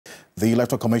The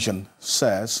Electoral Commission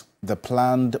says the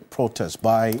planned protest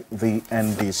by the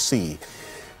NDC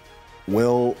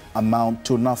will amount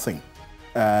to nothing.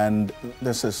 And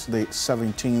this is the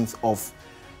 17th of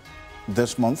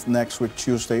this month. Next week,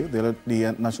 Tuesday, the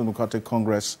National Democratic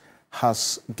Congress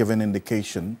has given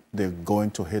indication they're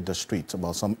going to hit the streets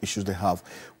about some issues they have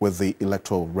with the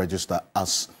electoral register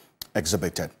as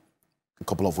exhibited a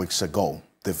couple of weeks ago.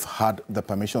 They've had the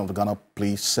permission of the Ghana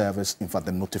Police Service, in fact,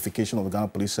 the notification of the Ghana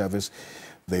Police Service.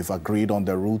 They've agreed on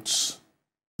the routes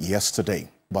yesterday.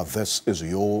 But this is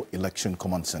your election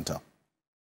command center.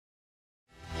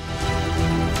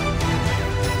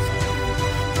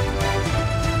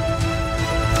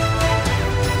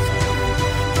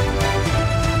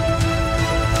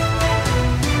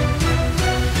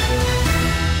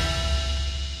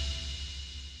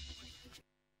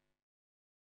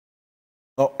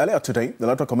 Earlier today, the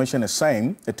Electoral Commission is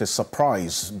saying it is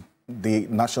surprised the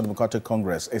National Democratic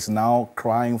Congress is now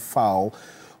crying foul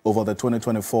over the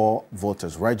 2024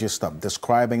 voters register,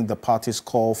 describing the party's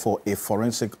call for a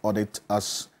forensic audit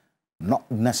as not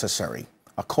necessary.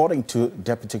 According to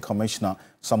Deputy Commissioner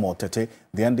Samuel Tete,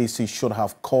 the NDC should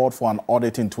have called for an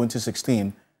audit in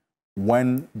 2016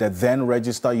 when the then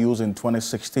register used in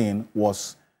 2016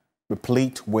 was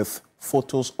replete with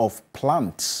photos of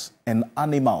plants and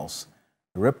animals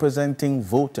representing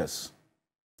voters.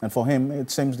 And for him, it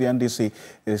seems the NDC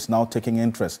is now taking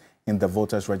interest in the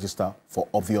voters register for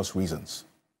obvious reasons.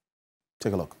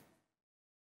 Take a look.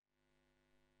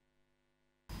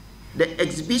 The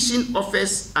exhibition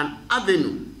offers an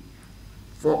avenue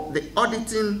for the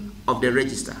auditing of the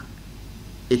register.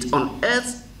 It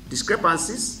unearths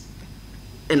discrepancies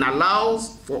and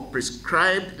allows for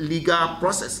prescribed legal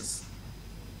processes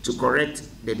to correct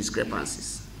the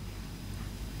discrepancies.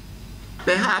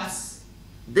 Perhaps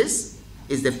this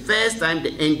is the first time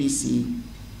the NDC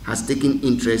has taken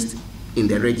interest in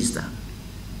the register.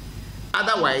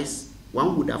 Otherwise,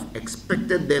 one would have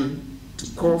expected them to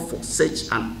call for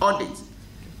such an audit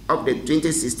of the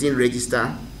 2016 register,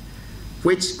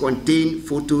 which contained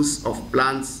photos of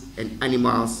plants and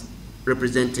animals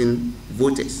representing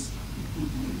voters.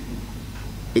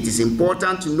 It is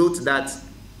important to note that,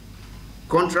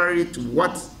 contrary to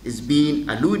what is being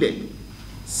alluded,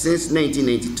 since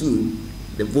 1992,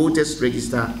 the voters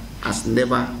register has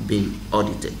never been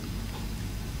audited.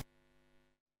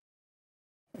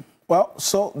 Well,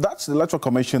 so that's the Electoral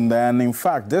Commission there. And in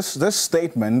fact, this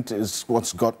statement is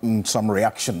what's gotten some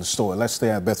reactions. So let's stay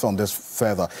a bit on this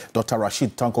further. Dr.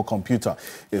 Rashid Tanko Computer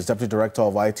is Deputy Director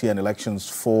of IT and Elections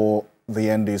for the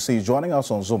NDC, joining us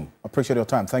on Zoom. Appreciate your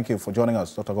time. Thank you for joining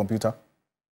us, Dr. Computer.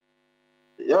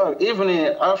 Yeah,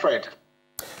 evening, Alfred.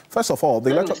 First of all,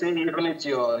 the Electoral... evening to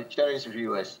your cherished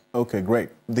viewers. Okay, great.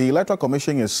 The Electoral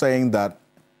Commission is saying that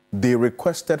they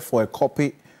requested for a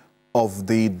copy of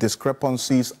the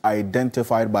discrepancies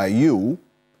identified by you,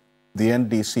 the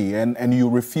NDC, and you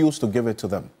refused to give it to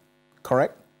them,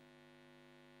 correct?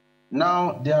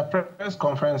 Now, their press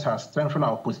conference has strengthened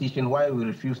our position why we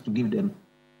refuse to give them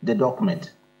the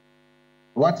document.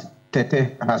 What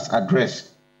Tete has addressed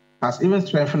has even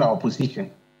strengthened our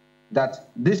position that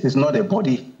this is not a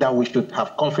body that we should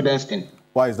have confidence in.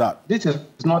 Why is that? This is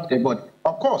not a body.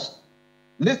 Of course.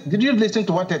 Did you listen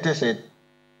to what Tete said?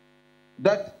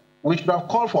 That we should have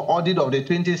called for audit of the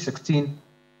 2016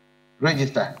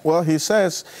 register. Well, he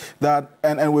says that,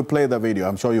 and we play the video,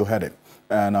 I'm sure you heard it,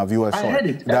 and our viewers saw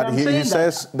it. That he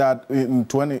says that in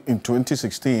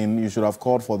 2016, you should have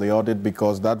called for the audit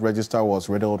because that register was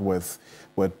riddled with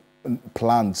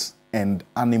plants and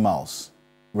animals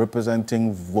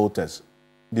representing voters.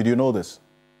 Did you know this?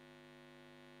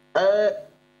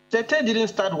 Tete didn't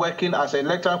start working as an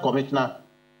electoral commissioner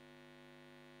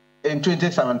in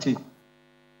 2017.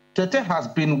 Tete has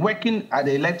been working at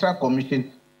the Electoral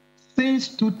Commission since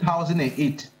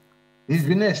 2008. He's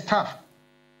been a staff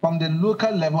from the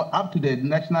local level up to the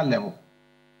national level.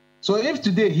 So if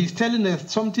today he's telling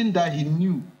us something that he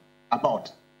knew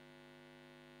about,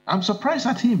 I'm surprised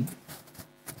at him.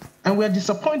 And we're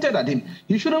disappointed at him.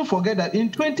 He shouldn't forget that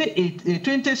in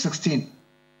 2016,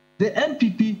 the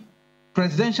MPP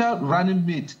presidential running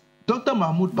mate, Dr.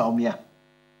 Mahmoud Baumia,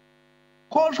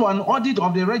 called for an audit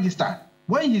of the register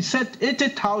when he said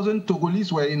 80,000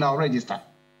 Togolese were in our register.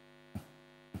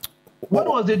 What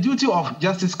was the duty of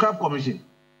Justice Crab Commission?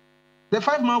 The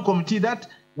 5-man committee that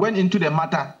went into the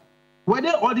matter, were they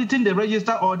auditing the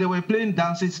register or they were playing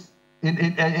dances in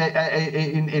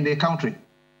the country?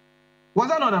 Was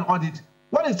that not an audit?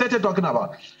 What is Tete talking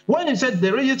about? When he said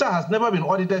the register has never been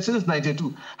audited since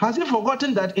 92, has he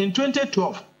forgotten that in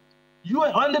 2012,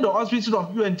 under the auspices of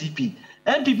UNDP,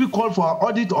 NPP called for an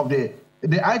audit of the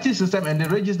the IT system and the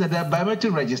register, the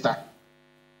biometric register,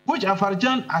 which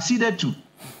Afarjan acceded to.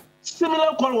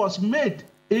 Similar call was made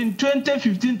in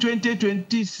 2015,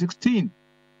 2016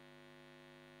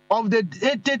 of the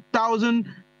 80,000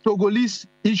 Togolese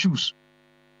issues.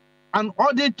 An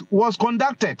audit was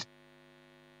conducted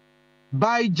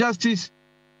by Justice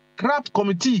Craft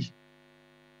Committee.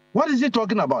 What is he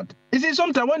talking about? You see,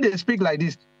 sometimes when they speak like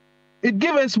this, it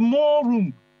gives us more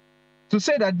room to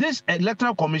say that this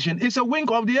electoral commission is a wing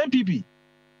of the NPP.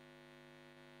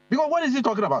 Because what is he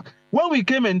talking about? When we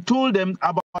came and told them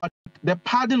about the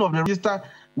pardon of the register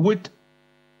with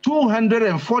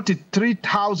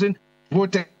 243,000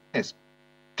 voters,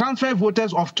 transfer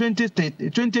voters of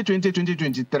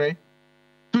 2020-2023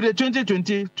 to the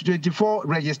 2020-24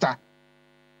 register,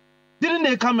 didn't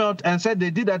they come out and said they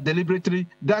did that deliberately,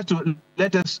 that to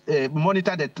let us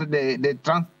monitor the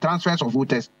transfers of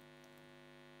voters?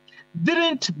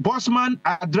 Didn't Bosman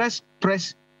address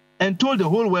press and told the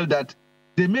whole world that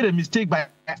they made a mistake by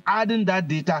adding that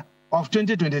data of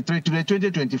 2023 to the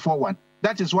 2024 one?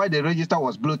 That is why the register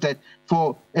was bloated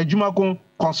for a Jumakon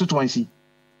constituency.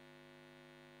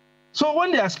 So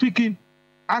when they are speaking,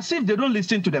 as if they don't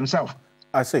listen to themselves.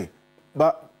 I see.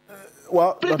 But,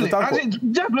 well, just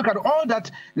look at all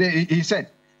that he said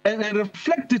and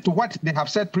reflect it to what they have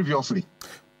said previously.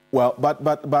 Well, but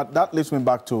that leads me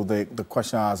back to the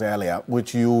question I asked earlier,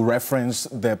 which you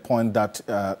referenced the point that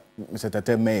Mr.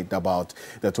 Tete made about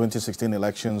the 2016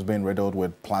 elections being riddled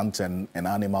with plants and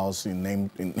animals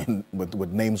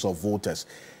with names of voters.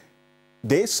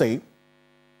 They say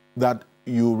that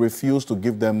you refuse to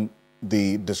give them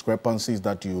the discrepancies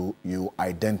that you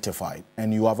identified,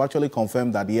 and you have actually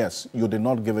confirmed that, yes, you did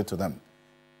not give it to them.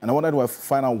 And I wanted to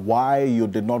find out why you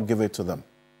did not give it to them.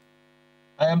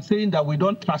 I am saying that we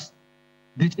don't trust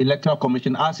this electoral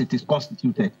commission as it is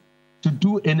constituted to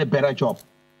do any better job.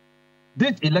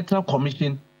 This electoral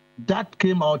commission that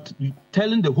came out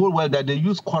telling the whole world that they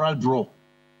use Coral Draw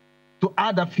to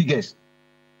add up figures.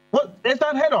 Well, it's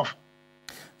unheard of.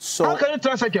 So how can you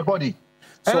trust such a body?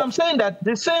 And I'm saying that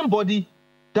the same body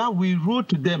that we wrote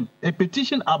to them a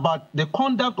petition about the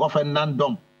conduct of a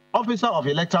non-dom officer of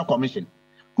electoral commission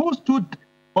who stood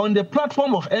on the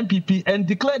platform of NPP and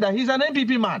declared that he's an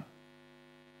NPP man.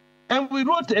 And we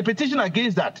wrote a petition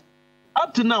against that.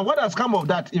 Up to now, what has come of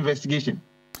that investigation?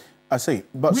 I see.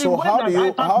 But so how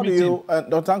do you,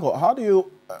 Dr. Anko, how do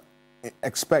you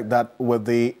expect that with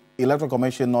the Electoral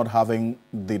Commission not having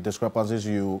the discrepancies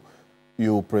you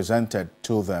presented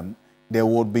to them, they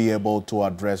would be able to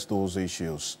address those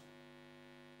issues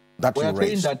that you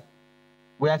raised?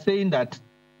 We are saying that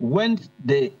when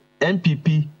the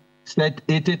NPP said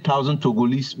 80,000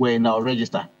 Togolese were in our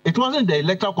register, it wasn't the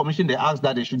Electoral Commission they asked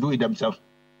that they should do it themselves.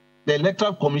 The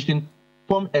Electoral Commission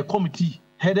formed a committee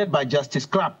headed by Justice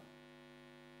Crabb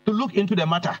to look into the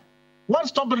matter. What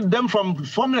stopped them from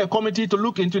forming a committee to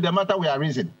look into the matter we are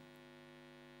raising?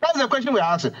 That's the question we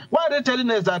are asking. Why are they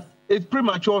telling us that it's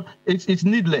premature, it's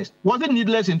needless? Was it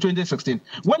needless in 2016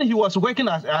 when he was working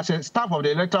as a staff of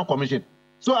the Electoral Commission?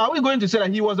 So are we going to say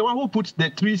that he was the one who put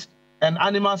the trees and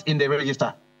animals in the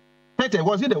register? Tete,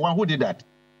 was he the one who did that?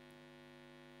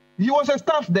 He was a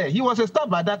staff there. He was a staff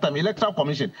by that time, Electoral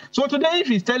Commission. So today, if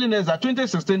he's telling us that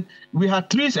 2016, we had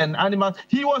trees and animals,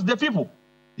 he was the people.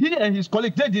 He and his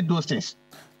colleagues, they did those things.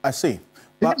 I see.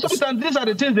 But sometimes these are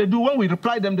the things they do. When we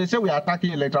reply them, they say we are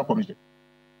attacking Electoral Commission.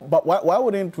 But why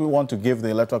wouldn't we want to give the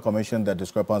Electoral Commission the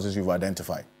discrepancies you've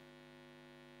identified?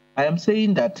 I am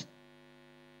saying that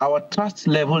our trust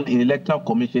level in Electoral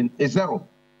Commission is zero.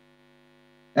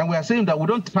 And we are saying that we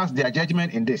don't trust their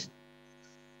judgment in this.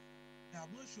 They have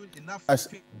not shown enough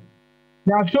faith.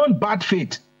 They have shown bad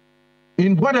faith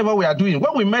in whatever we are doing.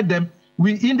 When we met them,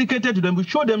 we indicated to them, we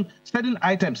showed them certain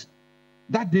items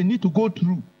that they need to go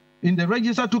through in the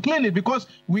register to clean it, because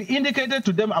we indicated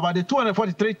to them about the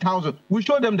 243,000. We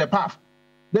showed them the path.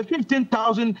 The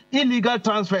 15,000 illegal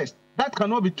transfers that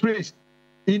cannot be traced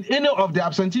in any of the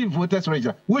absentee voters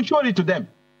register. We showed it to them.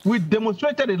 We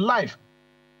demonstrated it live.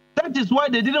 That is why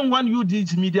they didn't want you,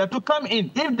 this media, to come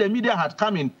in. If the media had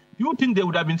come in, you think they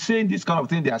would have been saying this kind of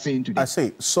thing they are saying today? I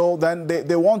see. So then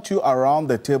they want you around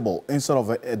the table instead of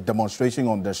a demonstration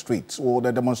on the streets. Will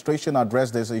the demonstration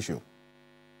address this issue?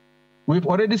 We've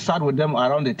already sat with them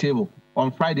around the table.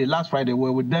 On Friday, last Friday, we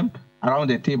were with them around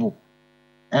the table.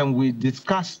 And we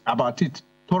discussed about it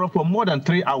for more than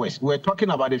 3 hours. We were talking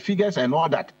about the figures and all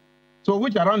that. So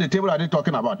which around the table are they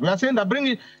talking about? We are saying that bring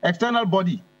in external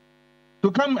body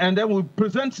to come, and then we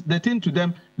present the thing to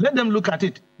them. Let them look at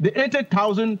it. The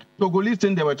 80,000 Togolese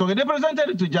thing they were talking, they presented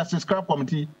it to Justice Crabb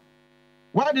Committee.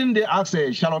 Why didn't they ask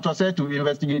Charlotte Osei to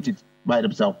investigate it by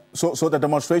themselves? So the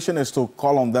demonstration is to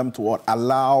call on them to what?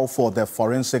 Allow for the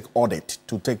forensic audit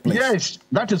to take place? Yes,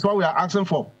 that is what we are asking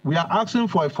for. We are asking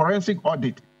for a forensic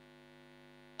audit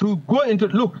to go into,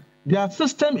 look, their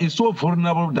system is so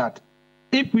vulnerable that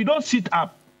if we don't sit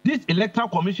up, this electoral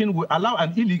commission will allow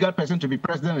an illegal person to be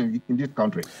president in this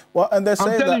country. Well, and they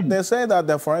say that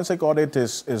the forensic audit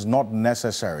is not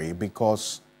necessary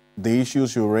because the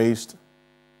issues you raised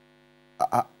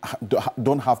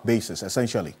don't have basis,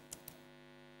 essentially.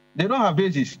 They don't have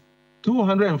basis.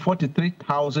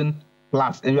 243,000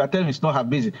 plus, and you are telling me it's not have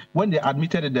basis. When they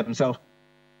admitted it themselves,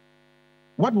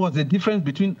 what was the difference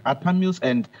between Atamius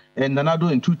and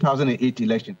Nanado in 2008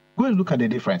 election? Go and look at the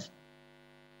difference.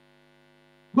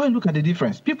 Go and look at the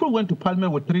difference. People went to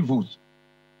parliament with 3 votes.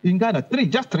 In Ghana,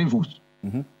 just three votes.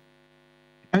 And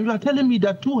you are telling me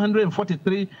that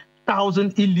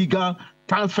 243,000 illegal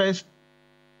transfers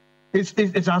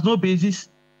it has no basis?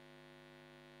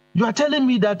 You are telling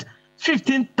me that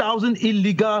 15,000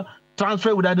 illegal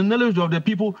transfer without the knowledge of the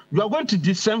people, you are going to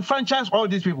disenfranchise all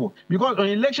these people. Because on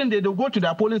election day, they'll go to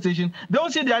their polling station, they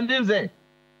don't see their names there.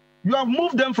 You have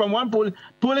moved them from one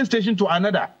polling station to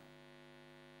another.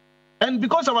 And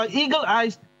because our eagle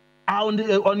eyes are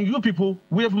on you people,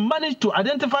 we have managed to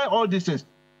identify all these things.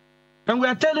 And we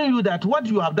are telling you that what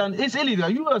you have done is illegal.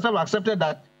 You yourself accepted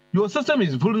that your system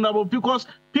is vulnerable because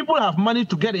people have managed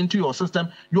to get into your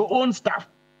system, your own staff,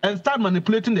 and start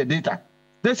manipulating the data.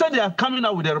 They said they are coming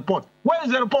out with a report. Where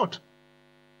is the report?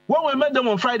 When we met them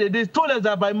on Friday, they told us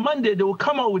that by Monday they will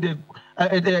come out with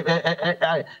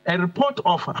a report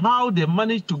of how they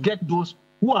managed to get those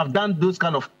who have done those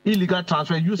kind of illegal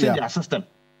transfers using their system.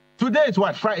 Today is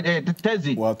what? Friday,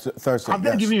 Thursday. Well, Thursday. Have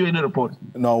they given you any report?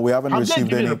 No, we haven't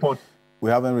received any report. We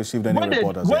haven't received any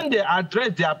report. When they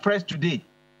addressed their press today,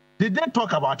 did they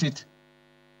talk about it?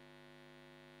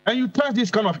 And you trust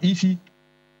this kind of easy?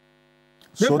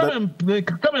 They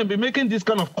come and be making this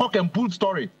kind of cock and bull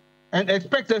story and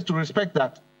expect us to respect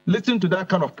that. Listen to that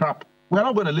kind of crap. We're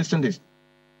not going to listen to this.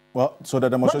 Well, so the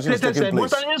demonstration is taking place.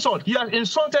 What's an insult? He has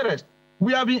insulted us.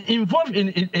 We have been involved in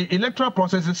electoral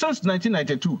processes since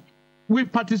 1992. We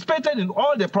participated in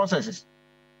all the processes.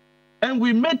 And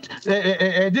we made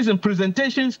these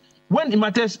presentations when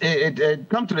matters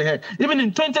come to the head. Even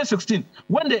in 2016,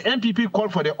 when the MPP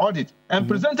called for the audit and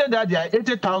presented that there are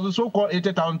 80,000, so-called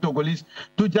 80,000 Togolese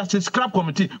to Justice Scrap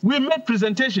Committee, we made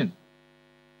presentation.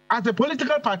 As a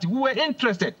political party, we were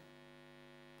interested.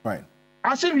 Right.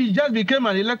 As if he just became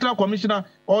an electoral commissioner,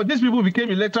 or these people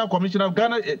became electoral commissioner of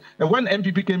Ghana when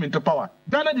MPP came into power.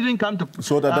 Ghana didn't come to.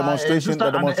 So the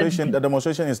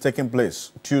demonstration is taking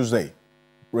place Tuesday,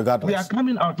 regardless. We are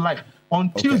coming out live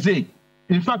on Tuesday.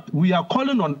 In fact, we are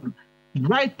calling on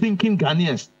right-thinking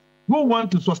Ghanaians who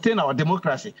want to sustain our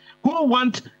democracy, who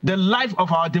want the life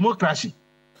of our democracy,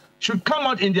 should come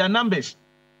out in their numbers.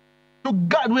 To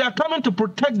God, we are coming to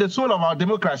protect the soul of our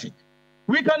democracy.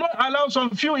 We cannot allow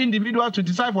some few individuals to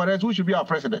decide for us who should be our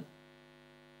president.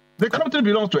 The country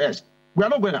belongs to us. We are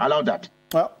not going to allow that.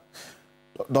 Well,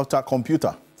 Dr.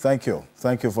 Computer, thank you.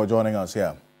 Thank you for joining us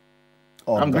here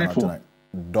on I'm Ghana grateful. Tonight.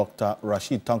 Dr.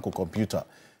 Rashid Tanko Computer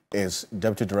is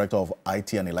Deputy Director of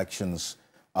IT and Elections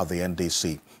at the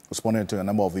NDC, responding to a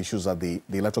number of issues that the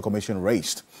Electoral Commission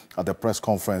raised at the press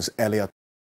conference earlier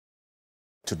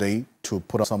today to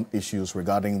put up some issues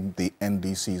regarding the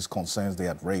NDC's concerns they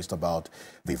had raised about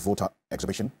the voter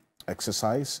exhibition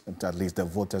exercise, at least the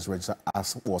voters register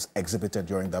as was exhibited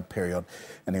during that period.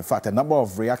 And in fact, a number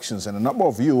of reactions and a number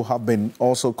of you have been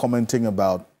also commenting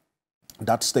about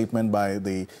that statement by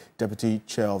the Deputy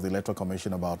Chair of the Electoral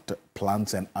Commission about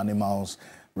plants and animals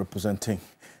representing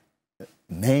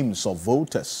names of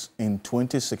voters in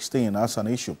 2016 as an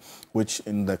issue, which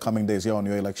in the coming days here on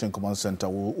your Election Command Center,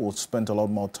 we'll spend a lot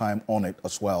more time on it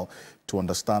as well to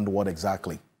understand what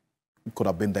exactly could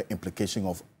have been the implication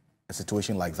of a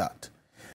situation like that.